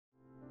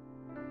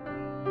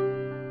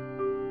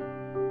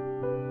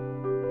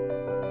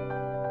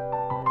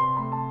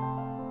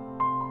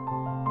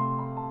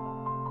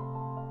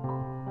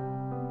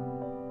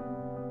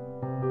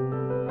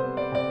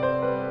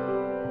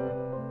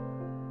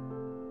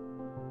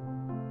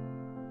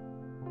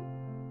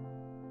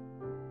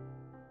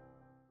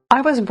I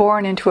was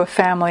born into a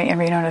family in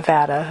Reno,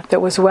 Nevada that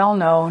was well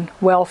known,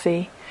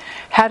 wealthy,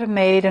 had a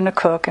maid and a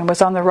cook, and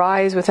was on the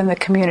rise within the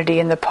community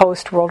in the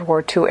post-World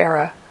War II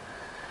era.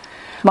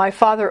 My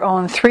father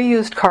owned 3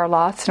 used car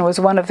lots and was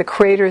one of the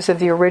creators of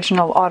the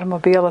original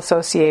automobile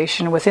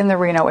association within the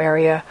Reno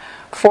area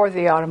for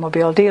the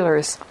automobile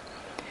dealers.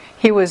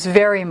 He was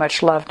very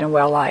much loved and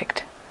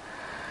well-liked.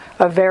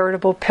 A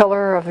veritable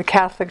pillar of the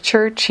Catholic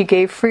Church, he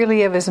gave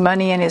freely of his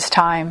money and his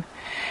time,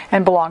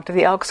 and belonged to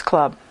the Elks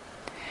Club.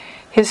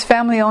 His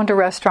family owned a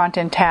restaurant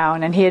in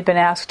town, and he had been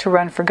asked to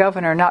run for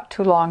governor not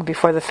too long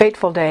before the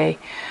fateful day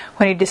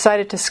when he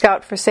decided to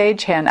scout for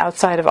sagehen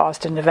outside of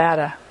Austin,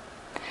 Nevada.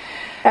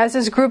 As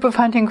his group of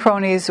hunting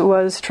cronies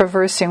was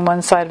traversing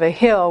one side of a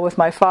hill with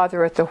my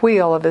father at the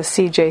wheel of his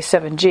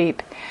CJ7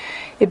 Jeep,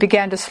 it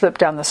began to slip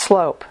down the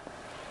slope.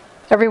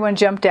 Everyone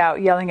jumped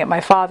out, yelling at my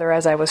father,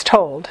 as I was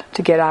told,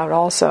 to get out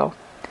also.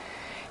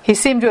 He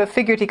seemed to have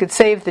figured he could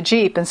save the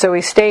Jeep, and so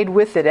he stayed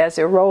with it as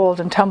it rolled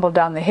and tumbled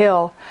down the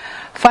hill,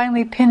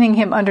 finally pinning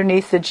him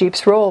underneath the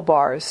Jeep's roll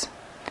bars.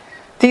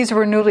 These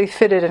were newly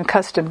fitted and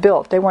custom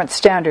built. They weren't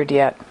standard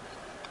yet.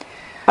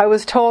 I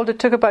was told it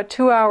took about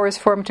 2 hours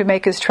for him to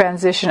make his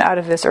transition out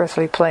of this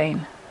earthly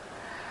plane.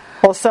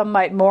 While some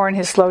might mourn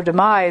his slow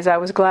demise, I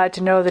was glad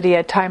to know that he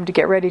had time to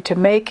get ready to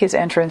make his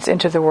entrance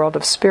into the world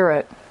of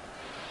spirit.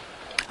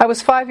 I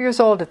was 5 years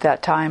old at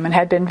that time and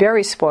had been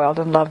very spoiled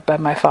and loved by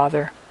my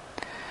father.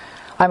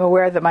 I'm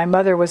aware that my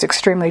mother was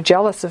extremely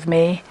jealous of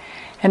me,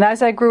 and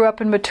as I grew up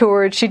and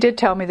matured, she did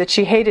tell me that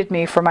she hated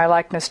me for my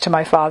likeness to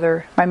my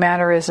father, my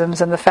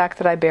mannerisms, and the fact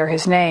that I bear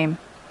his name.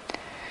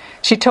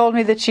 She told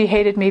me that she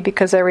hated me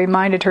because I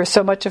reminded her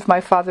so much of my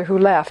father who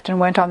left and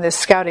went on this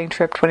scouting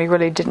trip when he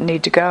really didn't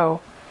need to go.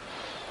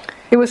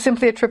 It was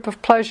simply a trip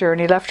of pleasure, and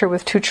he left her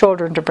with 2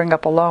 children to bring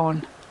up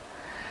alone.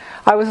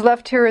 I was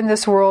left here in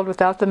this world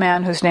without the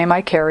man whose name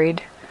I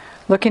carried,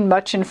 looking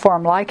much in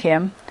form like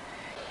him,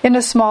 in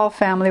a small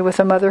family with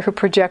a mother who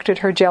projected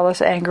her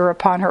jealous anger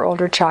upon her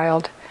older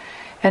child,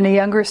 and a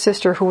younger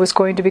sister who was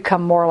going to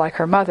become more like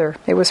her mother.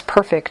 It was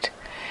perfect.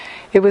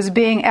 It was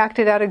being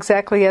acted out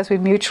exactly as we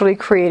mutually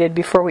created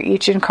before we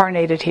each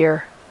incarnated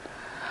here.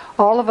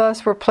 All of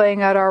us were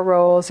playing out our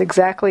roles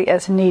exactly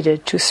as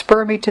needed to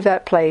spur me to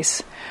that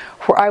place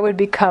where I would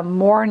become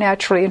more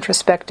naturally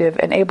introspective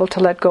and able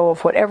to let go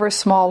of whatever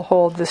small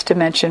hold this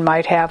dimension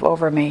might have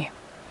over me.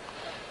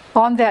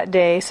 On that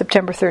day,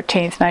 September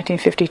 13th,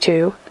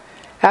 1952,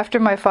 after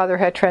my father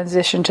had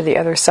transitioned to the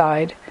other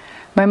side,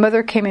 my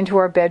mother came into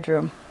our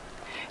bedroom,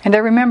 and I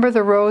remember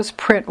the rose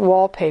print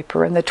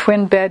wallpaper and the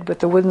twin bed with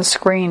the wooden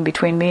screen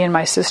between me and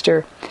my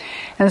sister,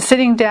 and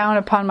sitting down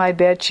upon my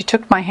bed, she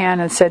took my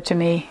hand and said to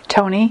me,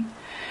 "Tony,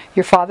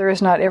 your father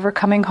is not ever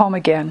coming home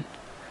again."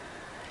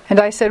 And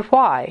I said,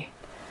 "Why?"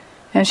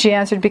 And she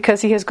answered, "Because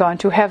he has gone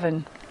to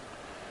heaven."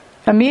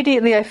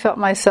 Immediately I felt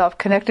myself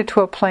connected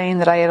to a plane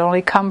that I had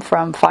only come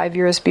from 5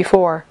 years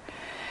before,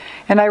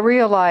 and I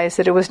realized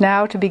that it was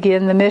now to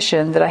begin the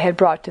mission that I had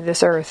brought to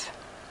this earth.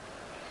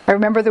 I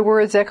remember the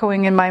words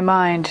echoing in my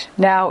mind,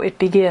 "Now it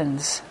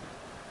begins."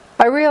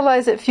 I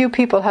realize that few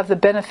people have the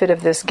benefit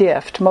of this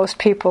gift. Most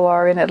people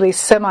are in at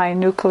least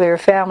semi-nuclear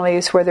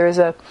families where there is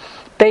a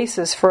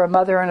basis for a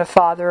mother and a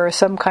father or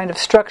some kind of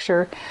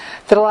structure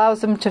that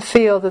allows them to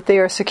feel that they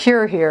are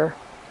secure here,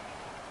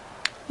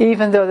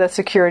 even though that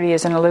security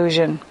is an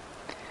illusion.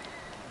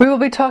 We will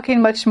be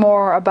talking much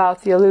more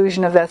about the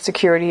illusion of that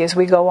security as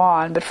we go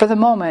on, but for the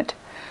moment,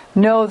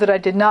 know that I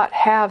did not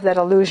have that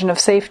illusion of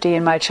safety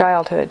in my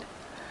childhood.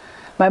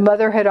 My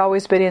mother had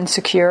always been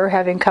insecure,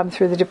 having come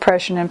through the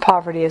depression and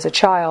poverty as a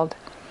child.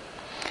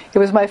 It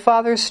was my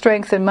father's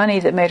strength and money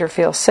that made her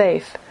feel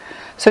safe,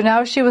 so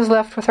now she was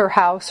left with her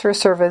house, her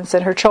servants,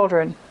 and her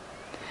children.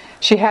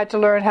 She had to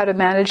learn how to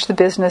manage the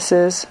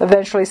businesses,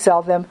 eventually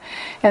sell them,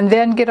 and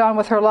then get on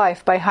with her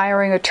life by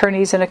hiring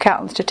attorneys and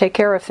accountants to take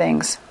care of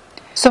things.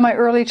 So my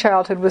early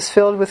childhood was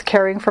filled with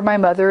caring for my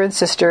mother and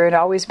sister and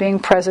always being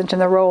present in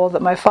the role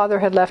that my father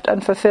had left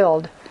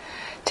unfulfilled,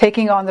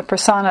 taking on the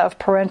persona of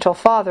parental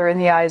father in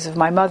the eyes of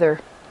my mother.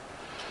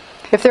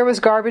 If there was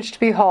garbage to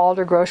be hauled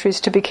or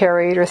groceries to be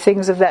carried or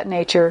things of that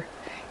nature,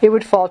 it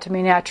would fall to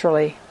me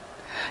naturally.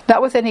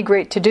 Not with any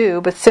great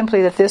to-do, but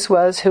simply that this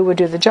was who would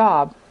do the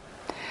job.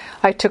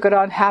 I took it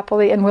on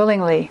happily and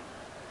willingly.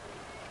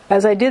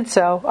 As I did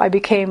so, I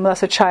became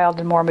less a child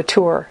and more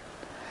mature.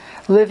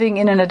 Living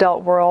in an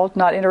adult world,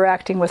 not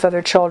interacting with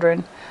other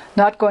children,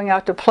 not going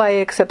out to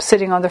play except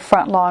sitting on the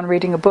front lawn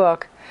reading a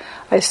book,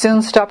 I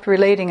soon stopped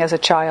relating as a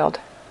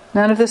child.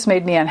 None of this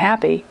made me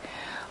unhappy.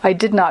 I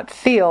did not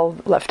feel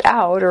left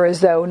out or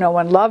as though no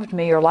one loved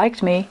me or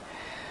liked me.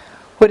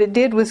 What it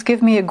did was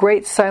give me a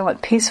great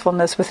silent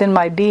peacefulness within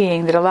my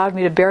being that allowed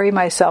me to bury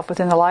myself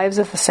within the lives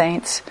of the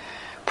saints,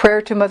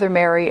 prayer to Mother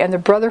Mary, and the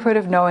brotherhood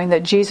of knowing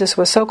that Jesus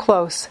was so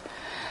close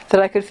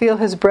that I could feel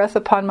his breath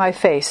upon my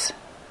face,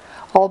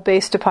 all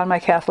based upon my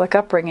Catholic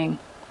upbringing.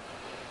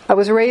 I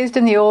was raised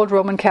in the old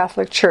Roman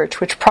Catholic Church,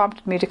 which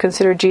prompted me to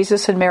consider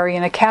Jesus and Mary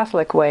in a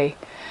Catholic way,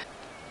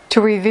 to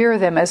revere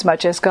them as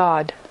much as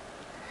God.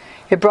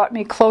 It brought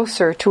me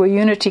closer to a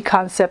unity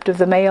concept of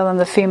the male and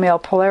the female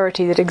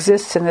polarity that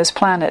exists in this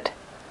planet.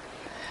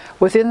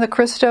 Within the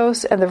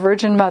Christos and the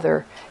Virgin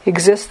Mother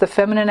exists the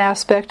feminine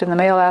aspect and the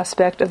male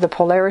aspect of the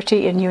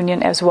polarity in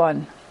union as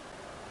one.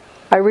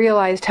 I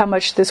realized how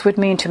much this would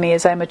mean to me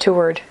as I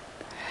matured.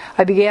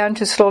 I began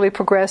to slowly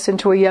progress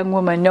into a young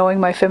woman,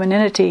 knowing my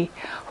femininity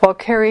while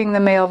carrying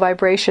the male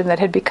vibration that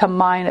had become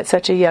mine at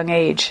such a young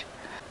age.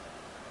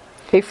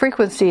 A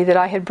frequency that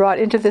I had brought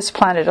into this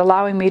planet,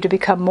 allowing me to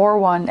become more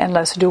one and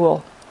less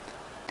dual.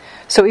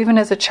 So even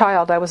as a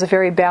child, I was a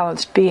very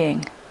balanced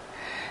being.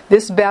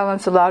 This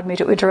balance allowed me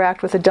to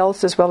interact with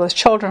adults as well as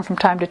children from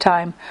time to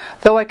time,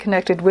 though I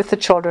connected with the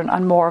children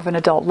on more of an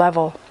adult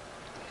level.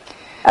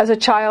 As a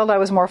child, I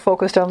was more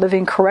focused on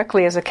living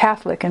correctly as a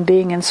Catholic and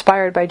being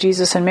inspired by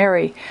Jesus and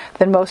Mary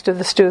than most of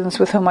the students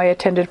with whom I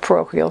attended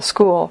parochial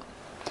school.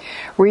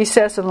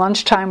 Recess and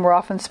lunchtime were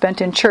often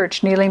spent in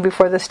church, kneeling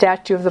before the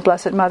statue of the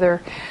Blessed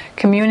Mother,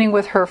 communing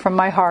with her from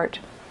my heart.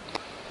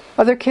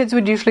 Other kids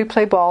would usually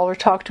play ball or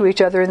talk to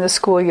each other in the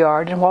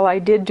schoolyard, and while I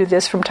did do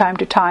this from time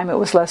to time, it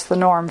was less the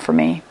norm for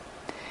me.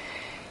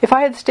 If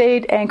I had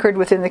stayed anchored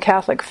within the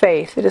Catholic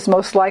faith, it is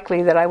most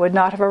likely that I would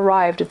not have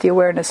arrived at the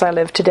awareness I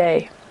live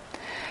today.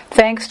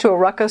 Thanks to a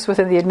ruckus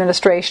within the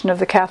administration of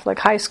the Catholic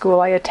high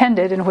school I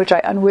attended, in which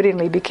I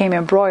unwittingly became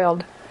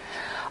embroiled,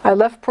 I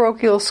left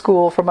parochial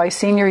school for my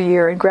senior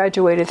year and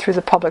graduated through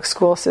the public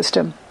school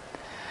system.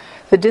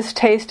 The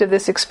distaste of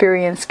this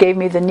experience gave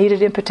me the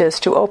needed impetus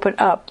to open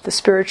up the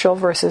spiritual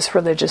versus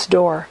religious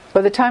door.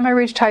 By the time I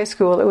reached high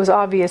school, it was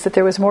obvious that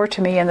there was more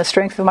to me and the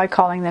strength of my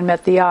calling than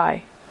met the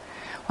eye.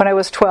 When I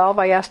was 12,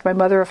 I asked my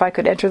mother if I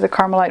could enter the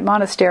Carmelite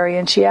monastery,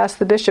 and she asked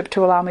the bishop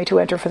to allow me to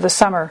enter for the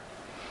summer.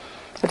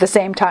 At the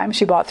same time,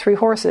 she bought 3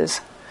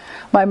 horses.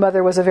 My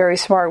mother was a very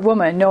smart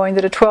woman, knowing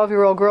that a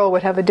 12-year-old girl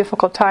would have a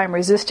difficult time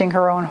resisting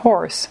her own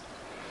horse.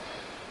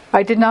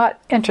 I did not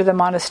enter the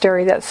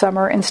monastery that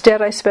summer.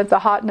 Instead, I spent the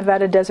hot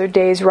Nevada desert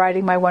days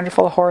riding my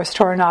wonderful horse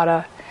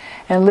Toronata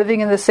and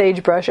living in the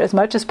sagebrush as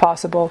much as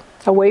possible,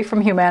 away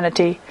from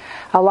humanity,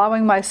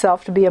 allowing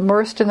myself to be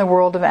immersed in the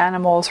world of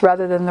animals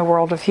rather than the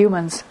world of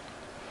humans.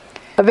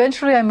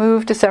 Eventually, I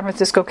moved to San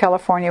Francisco,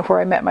 California, where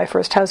I met my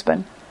first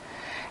husband.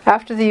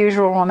 After the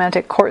usual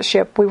romantic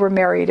courtship, we were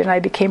married, and I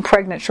became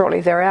pregnant shortly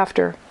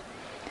thereafter.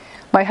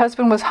 My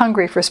husband was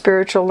hungry for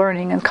spiritual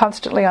learning and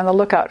constantly on the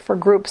lookout for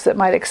groups that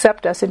might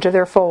accept us into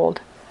their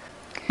fold.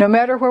 No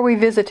matter where we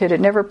visited,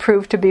 it never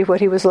proved to be what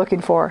he was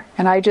looking for,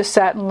 and I just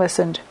sat and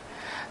listened,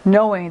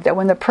 knowing that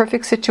when the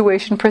perfect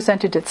situation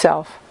presented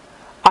itself,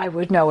 I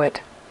would know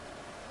it.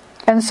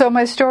 And so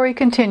my story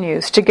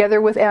continues, together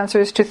with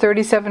answers to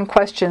 37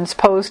 questions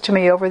posed to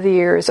me over the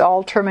years,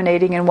 all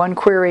terminating in one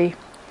query: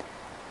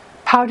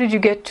 how did you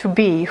get to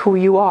be who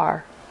you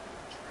are?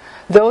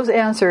 Those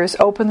answers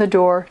open the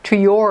door to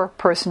your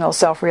personal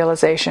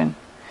self-realization,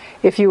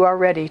 if you are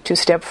ready to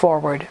step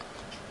forward.